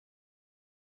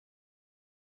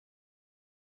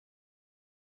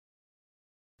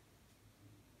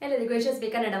ಎಲ್ಲರಿಗೂ ಯಶಸ್ವಿ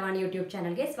ಕನ್ನಡವಾಣಿ ಯೂಟ್ಯೂಬ್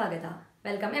ಚಾನಲ್ಗೆ ಸ್ವಾಗತ.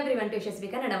 Welcome everyone to Yashasvi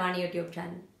Kannadavani YouTube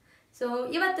channel. So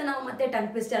ಇವತ್ತು ನಾವು ಮತ್ತೆ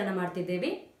ಟಂಗ್ ಟ್ವಿಸ್ಟರ್ ಅನ್ನು ಮಾಡ್ತಿದ್ದೇವೆ.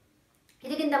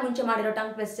 ಇದಕ್ಕಿಂತ ಮುಂಚೆ ಮಾಡಿರೋ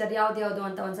ಟಂಗ್ ಟ್ವಿಸ್ಟರ್ ಯಾವ್ದು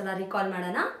ಅಂತ ಒಂದ್ಸಲ ರಿಕಾಲ್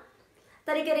ಮಾಡೋಣ.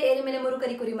 ತರೀಕೆರೆ ಏರಿ ಮೇಲೆ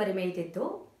ಮುರುಕರಿ ಕುರಿ ಮರಿ ಮೇಯ್ತಿತ್ತು,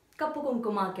 ಕಪ್ಪು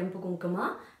ಕುಂಕುಮ ಕೆಂಪು ಕುಂಕುಮ,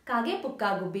 ಕಾಗೆ ಪುಕ್ಕ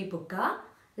ಗುಬ್ಬಿ ಪುಕ್ಕ,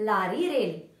 ಲಾರಿ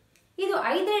ರೇಲಿ. ಇದು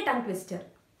 5ನೇ ಟಂಗ್ ಟ್ವಿಸ್ಟರ್.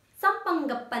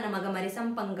 ಸಂಪಂಗಪ್ಪನ ಮಗ ಮರಿ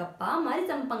ಸಂಪಂಗಪ್ಪ, ಮರಿ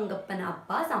ಸಂಪಂಗಪ್ಪನ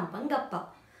ಅಪ್ಪ ಸಂಪಂಗಪ್ಪ.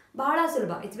 ಬಹಳ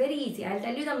ಸುಲಭ. It's very easy. I'll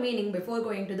tell you the meaning before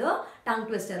going to the tongue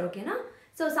twister, okay na?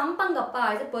 So Sampangappa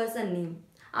is a person name.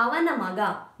 Avana maga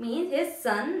means his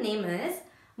son name is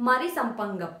Mari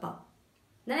Sampangappa.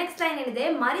 The next line is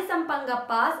Mari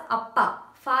Sampangappa's appa,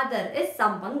 father is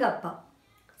Sampangappa.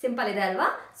 Simple ide alva?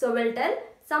 So we'll tell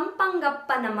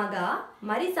Sampangappana maga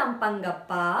Mari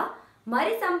Sampangappa,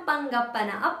 Mari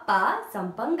Sampangappana appa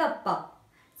Sampangappa.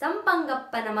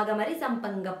 ಸಂಪಂಗಪ್ಪನ ಮಗ ಮರಿ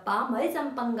ಸಂಪಂಗಪ್ಪ, ಮರಿ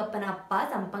ಸಂಪಂಗಪ್ಪನ ಅಪ್ಪ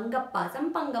ಸಂಪಂಗಪ್ಪ,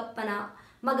 ಸಂಪಂಗಪ್ಪನ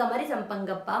ಮಗ ಮರಿ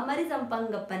ಸಂಪಂಗಪ್ಪ, ಮರಿ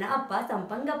ಸಂಪಂಗಪ್ಪನ ಅಪ್ಪ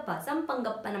ಸಂಪಂಗಪ್ಪ,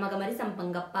 ಸಂಪಂಗಪ್ಪನ ಮಗ ಮರಿ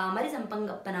ಸಂಪಂಗಪ್ಪ, ಮರಿ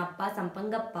ಸಂಪಂಗಪ್ಪನ ಅಪ್ಪ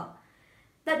Sampangappa.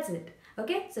 That's it.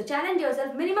 Okay, so challenge your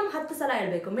self. Minimum 10 ಸಲ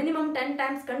ಹೇಳಬೇಕು, ಮಿನಿಮಮ್ 10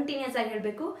 ಟೈಮ್ಸ್ ಕಂಟಿನ್ಯೂಸ್ ಆಗಿ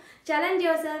ಹೇಳಬೇಕು. Challenge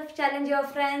your self, challenge your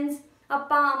friends,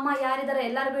 ಅಪ್ಪ ಅಮ್ಮ ಯಾರಿದ್ದಾರೆ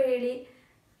ಎಲ್ಲರಿಗೂ ಹೇಳಿ.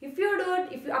 If you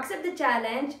accept the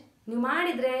challenge, ನೀವು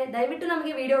ಮಾಡಿದರೆ ದಯವಿಟ್ಟು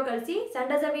ನಮಗೆ ವಿಡಿಯೋ ಕಳಿಸಿ.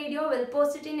 Send us a video, will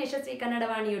post it in Yashasvi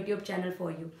Kannadavani YouTube channel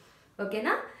for you.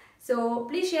 ಓಕೆನಾ? So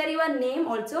please share your name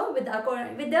also with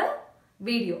the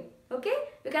video. Okay,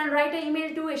 you can write a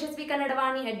email to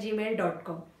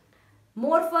yashasvikannadavani@gmail.com.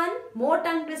 More fun, more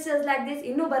tongue twisters like this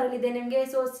ಇನ್ನೂ ಬರಲಿದೆ ನಿಮಗೆ.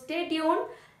 So stay tune,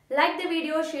 like the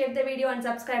video, share the video and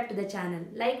subscribe to the channel.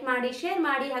 Like ಮಾಡಿ, share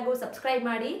ಮಾಡಿ ಹಾಗೂ subscribe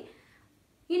ಮಾಡಿ.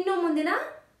 ಇನ್ನು ಮುಂದಿನ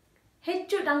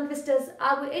ಹೆಚ್ಚು ಟಂಗ್ ಟ್ವಿಸ್ಟರ್ಸ್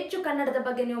ಹಾಗೂ ಹೆಚ್ಚು ಕನ್ನಡದ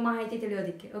ಬಗ್ಗೆ ನೀವು ಮಾಹಿತಿ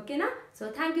ತಿಳಿಯೋದಕ್ಕೆ. ಓಕೆನಾ? So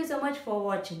thank you so much for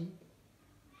watching.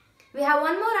 We have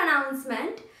one more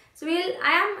announcement. So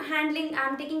I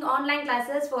am taking online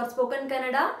classes for spoken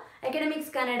Kannada, academics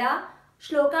Kannada,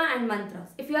 shloka and mantras.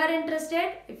 If you are interested,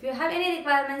 if you have any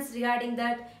requirements regarding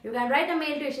that, you can write a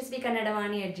mail to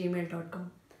yashasvikannadavani@gmail.com.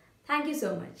 Thank you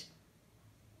so much.